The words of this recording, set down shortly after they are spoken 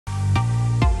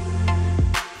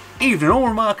Evening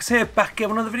all, Marcus here, back again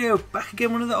with another video, back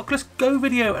again with another Oculus Go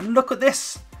video, and look at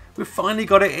this! We've finally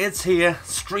got it, it's here,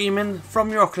 streaming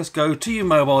from your Oculus Go to your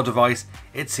mobile device.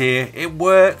 It's here, it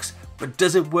works, but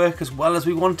does it work as well as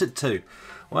we want it to?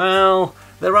 Well,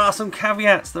 there are some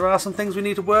caveats, there are some things we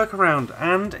need to work around,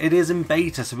 and it is in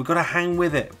beta, so we've got to hang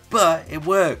with it, but it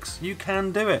works, you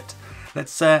can do it.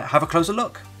 Let's have a closer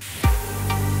look.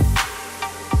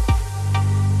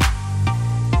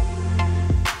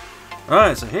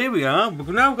 Alright, so here we are. We've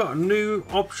now got a new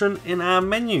option in our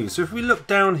menu. So if we look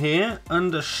down here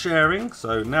under sharing,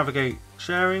 so navigate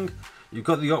sharing, you've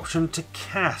got the option to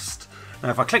cast.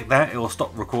 Now if I click that, it will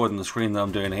stop recording the screen that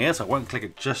I'm doing here, so I won't click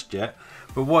it just yet.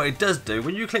 But what it does do,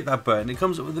 when you click that button, it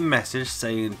comes up with a message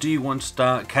saying, do you want to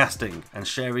start casting and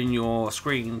sharing your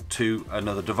screen to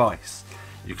another device?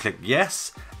 You click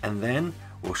yes, and then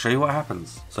we'll show you what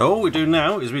happens. So all we do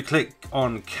now is we click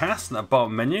on cast in that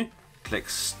bottom menu, click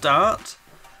start,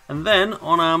 and then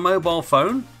on our mobile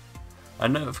phone a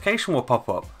notification will pop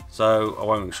up. So I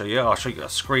won't show you, I'll show you a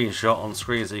screenshot on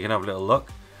screen so you can have a little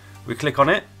look. We click on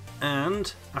it,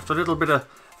 and after a little bit of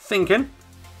thinking,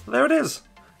 there it is,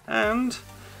 and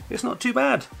it's not too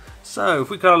bad. So if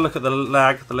we kind of look at the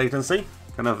lag, the latency,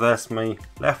 kind of there's me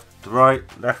left to right,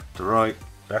 left to right,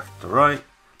 left to right,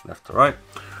 left to right.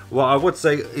 What I would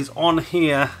say is on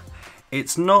here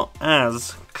it's not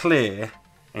as clear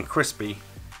and crispy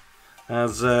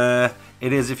as it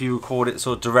is if you record it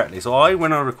sort of directly. So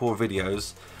when I record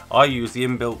videos, I use the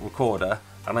inbuilt recorder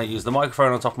and I use the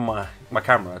microphone on top of my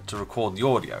camera to record the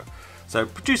audio. So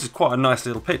it produces quite a nice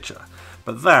little picture.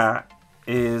 But that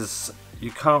is,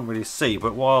 you can't really see,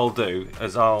 but what I'll do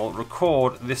is I'll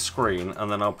record this screen and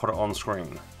then I'll put it on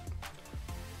screen.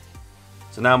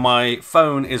 So now my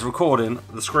phone is recording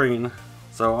the screen,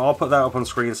 so I'll put that up on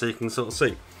screen so you can sort of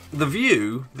see. The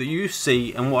view that you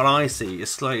see and what I see is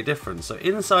slightly different. So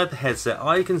inside the headset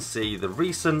I can see the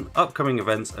recent upcoming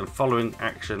events and following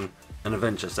action and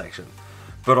adventure section.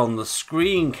 But on the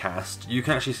screencast you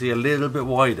can actually see a little bit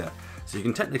wider. So you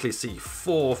can technically see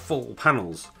 4 full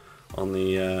panels on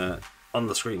the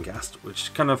screencast,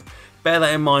 which kind of bear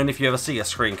that in mind if you ever see a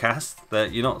screencast,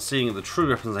 that you're not seeing the true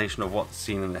representation of what's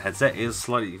seen in the headset. It is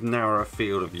slightly narrower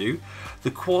field of view. The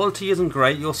quality isn't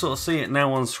great, you'll sort of see it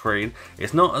now on screen.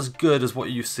 It's not as good as what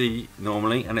you see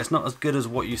normally, and it's not as good as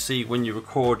what you see when you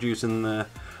record using the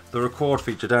record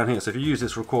feature down here. So if you use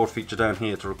this record feature down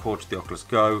here to record to the Oculus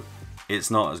Go,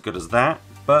 it's not as good as that,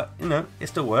 but you know, it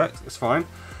still works, it's fine.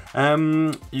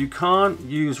 You can't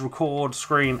use record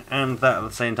screen and that at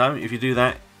the same time. If you do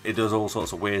that, it does all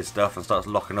sorts of weird stuff and starts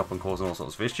locking up and causing all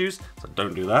sorts of issues, so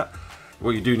don't do that.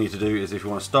 What you do need to do is, if you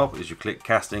want to stop, is you click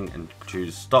casting and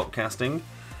choose stop casting.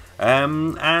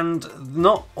 And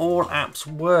not all apps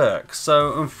work,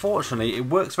 so unfortunately it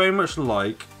works very much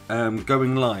like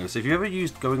going live. So if you ever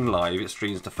used going live, it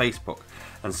streams to Facebook,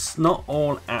 and not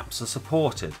all apps are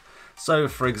supported. So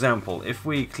for example, if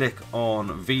we click on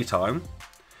VTime,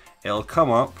 it'll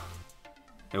come up,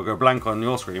 it'll go blank on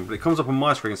your screen, but it comes up on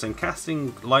my screen saying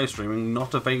casting live streaming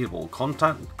not available,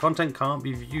 content can't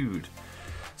be viewed.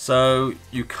 So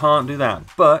you can't do that,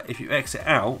 but if you exit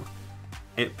out,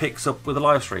 it picks up with a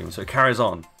live stream, so it carries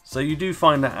on. So you do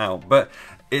find that out, but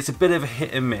it's a bit of a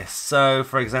hit and miss. So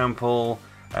for example,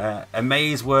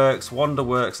 Amaze works, Wander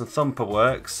works, and Thumper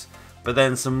works, but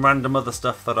then some random other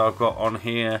stuff that I've got on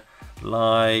here,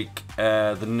 like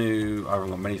the new, I haven't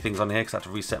got many things on here because I had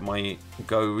to reset my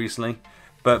Go recently,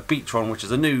 but Beatron, which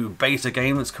is a new beta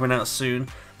game that's coming out soon,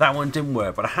 that one didn't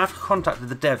work. But I have contacted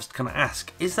the devs to kind of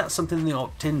ask, is that something they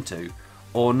opt into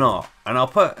or not? And I'll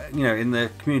put, you know, in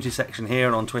the community section here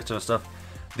and on Twitter and stuff,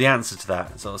 the answer to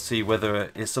that, so I'll see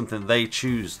whether it's something they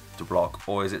choose to block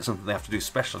or is it something they have to do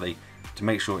specially to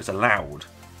make sure it's allowed.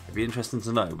 It'd be interesting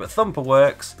to know. But Thumper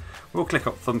works. We'll click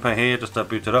up Thumper here just to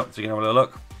boot it up so you can have a little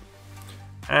look.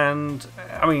 And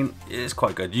I mean, it's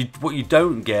quite good. What you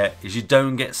don't get is you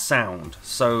don't get sound.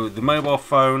 So the mobile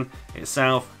phone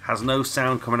itself has no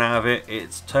sound coming out of it.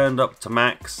 It's turned up to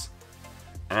max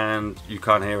and you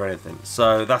can't hear anything.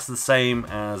 So that's the same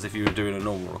as if you were doing a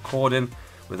normal recording.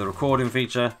 With a recording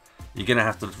feature, you're gonna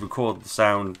have to record the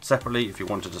sound separately if you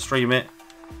wanted to stream it,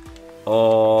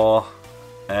 or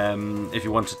if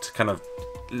you wanted to kind of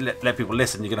let people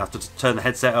listen, you're gonna have to turn the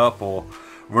headset up or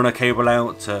run a cable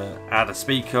out to add a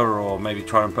speaker, or maybe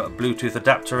try and put a Bluetooth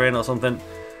adapter in or something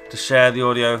to share the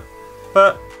audio.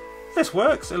 But this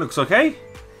works, it looks okay.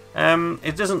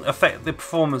 It doesn't affect the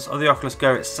performance of the Oculus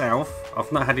Go itself.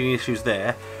 I've not had any issues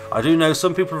there. I do know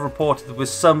some people have reported with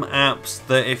some apps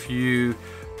that if you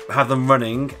have them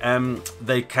running,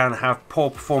 they can have poor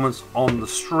performance on the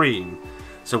stream.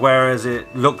 So whereas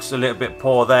it looks a little bit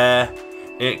poor there,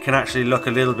 it can actually look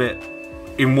a little bit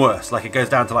even worse. Like it goes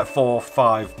down to like 4,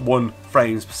 5, 1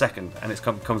 frames per second, and it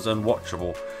becomes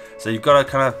unwatchable. So you've got to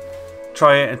kind of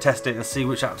try it and test it and see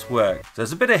which apps work. So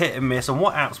there's a bit of hit and miss on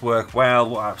what apps work well,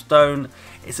 what apps don't.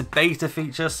 It's a beta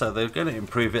feature, so they're going to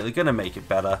improve it, they're going to make it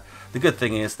better. The good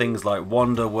thing is things like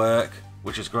Wander work,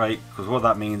 which is great, because what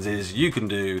that means is you can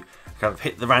do kind of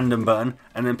hit the random button,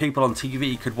 and then people on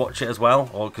TV could watch it as well,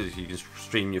 or because you can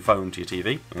stream your phone to your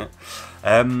TV, yeah.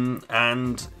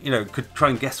 And you know, could try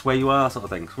and guess where you are, sort of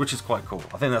things, which is quite cool.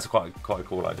 I think that's quite a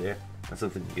cool idea. That's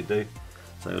something you could do.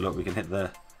 So look, we can hit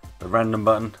the random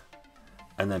button,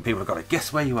 and then people have got to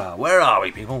guess where you are. Where are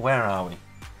we, people? Where are we?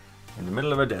 In the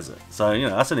middle of a desert. So, you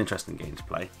know, that's an interesting game to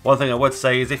play. One thing I would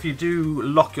say is if you do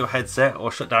lock your headset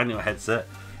or shut down your headset,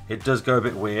 it does go a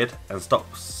bit weird and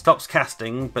stops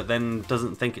casting, but then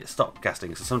doesn't think it stopped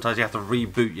casting. So sometimes you have to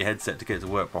reboot your headset to get it to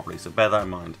work properly. So bear that in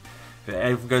mind. If it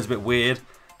ever goes a bit weird,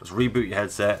 just reboot your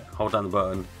headset, hold down the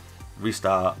button,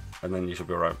 restart, and then you should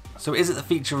be alright. So is it the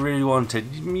feature we really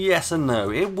wanted? Yes and no.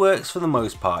 It works for the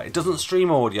most part. It doesn't stream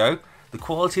audio. The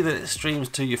quality that it streams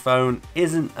to your phone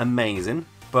isn't amazing,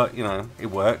 but you know, it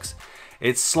works.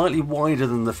 It's slightly wider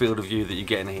than the field of view that you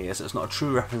get in here, so it's not a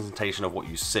true representation of what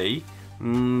you see.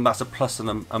 That's a plus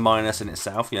and a minus in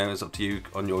itself, you know, it's up to you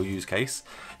on your use case.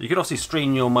 You could obviously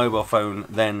stream your mobile phone,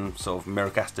 then sort of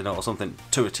mirrorcasting it or something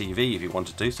to a TV if you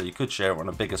wanted to, so you could share it on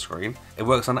a bigger screen. It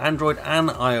works on Android and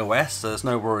iOS, so there's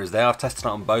no worries there. I've tested it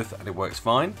on both and it works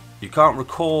fine. You can't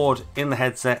record in the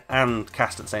headset and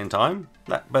cast at the same time,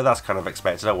 but that's kind of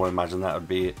expected. I wouldn't imagine that would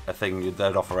be a thing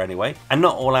they'd offer anyway. And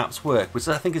not all apps work, which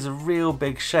I think is a real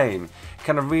big shame. It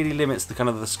kind of really limits the kind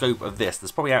of the scope of this.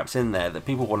 There's probably apps in there that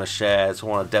people want to share,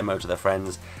 want to demo to their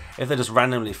friends. If they're just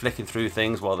randomly flicking through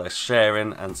things while they're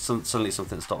sharing and suddenly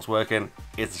something stops working,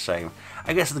 it's a shame.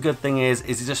 I guess the good thing is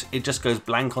it just goes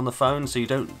blank on the phone, so you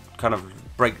don't kind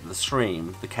of break the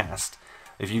stream, the cast.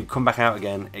 If you come back out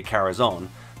again, it carries on.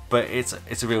 But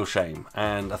it's a real shame,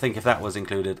 and I think if that was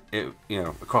included, you know,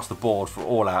 across the board for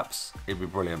all apps, it'd be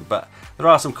brilliant. But there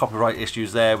are some copyright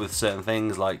issues there with certain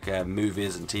things like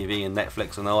movies and TV and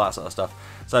Netflix and all that sort of stuff.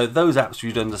 So those apps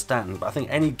you'd understand, but I think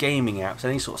any gaming apps,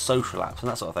 any sort of social apps and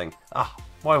that sort of thing,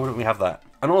 why wouldn't we have that?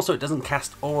 And also it doesn't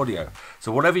cast audio.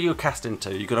 So whatever you're casting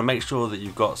to, you've got to make sure that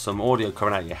you've got some audio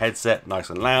coming out of your headset nice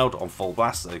and loud on full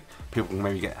blast, so people can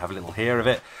maybe have a little hear of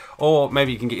it. Or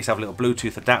maybe you can get yourself a little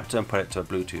Bluetooth adapter and put it to a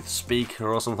Bluetooth speaker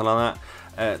or something like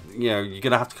that. You know, you're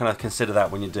going to have to kind of consider that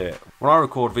when you do it. When I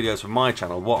record videos for my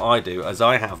channel, what I do is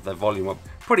I have the volume up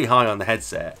pretty high on the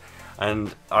headset,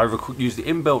 and I use the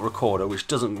inbuilt recorder, which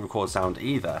doesn't record sound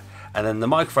either. And then the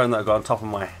microphone that I've got on top of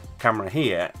my camera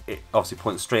here, it obviously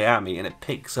points straight at me and it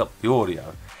picks up the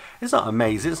audio. It's not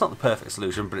amazing, it's not the perfect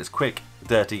solution, but it's quick,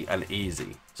 dirty and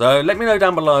easy. So let me know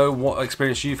down below what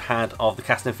experience you've had of the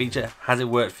casting feature. Has it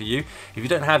worked for you? If you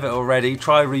don't have it already,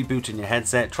 try rebooting your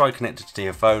headset, try connecting it to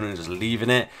your phone and just leaving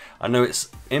it. I know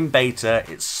it's in beta,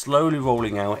 it's slowly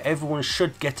rolling out, everyone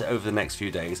should get it over the next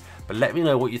few days, but let me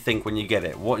know what you think when you get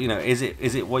it. What, you know, is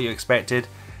it what you expected?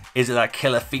 Is it that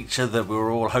killer feature that we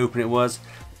were all hoping it was?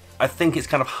 I think it's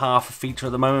kind of half a feature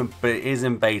at the moment, but it is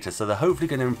in beta, so they're hopefully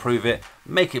going to improve it,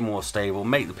 make it more stable,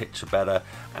 make the picture better,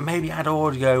 and maybe add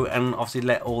audio and obviously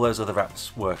let all those other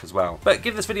apps work as well. But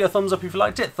give this video a thumbs up if you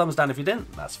liked it, thumbs down if you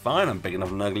didn't, that's fine, I'm big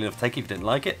enough and ugly enough to take it if you didn't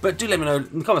like it. But do let me know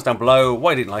in the comments down below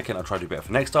why you didn't like it, and I'll try to do better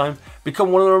for next time.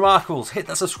 Become one of the Remarkables, hit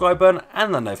that subscribe button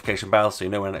and that notification bell so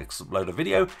you know when I upload a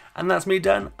video, and that's me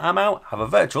done, I'm out, have a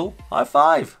virtual high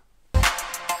five!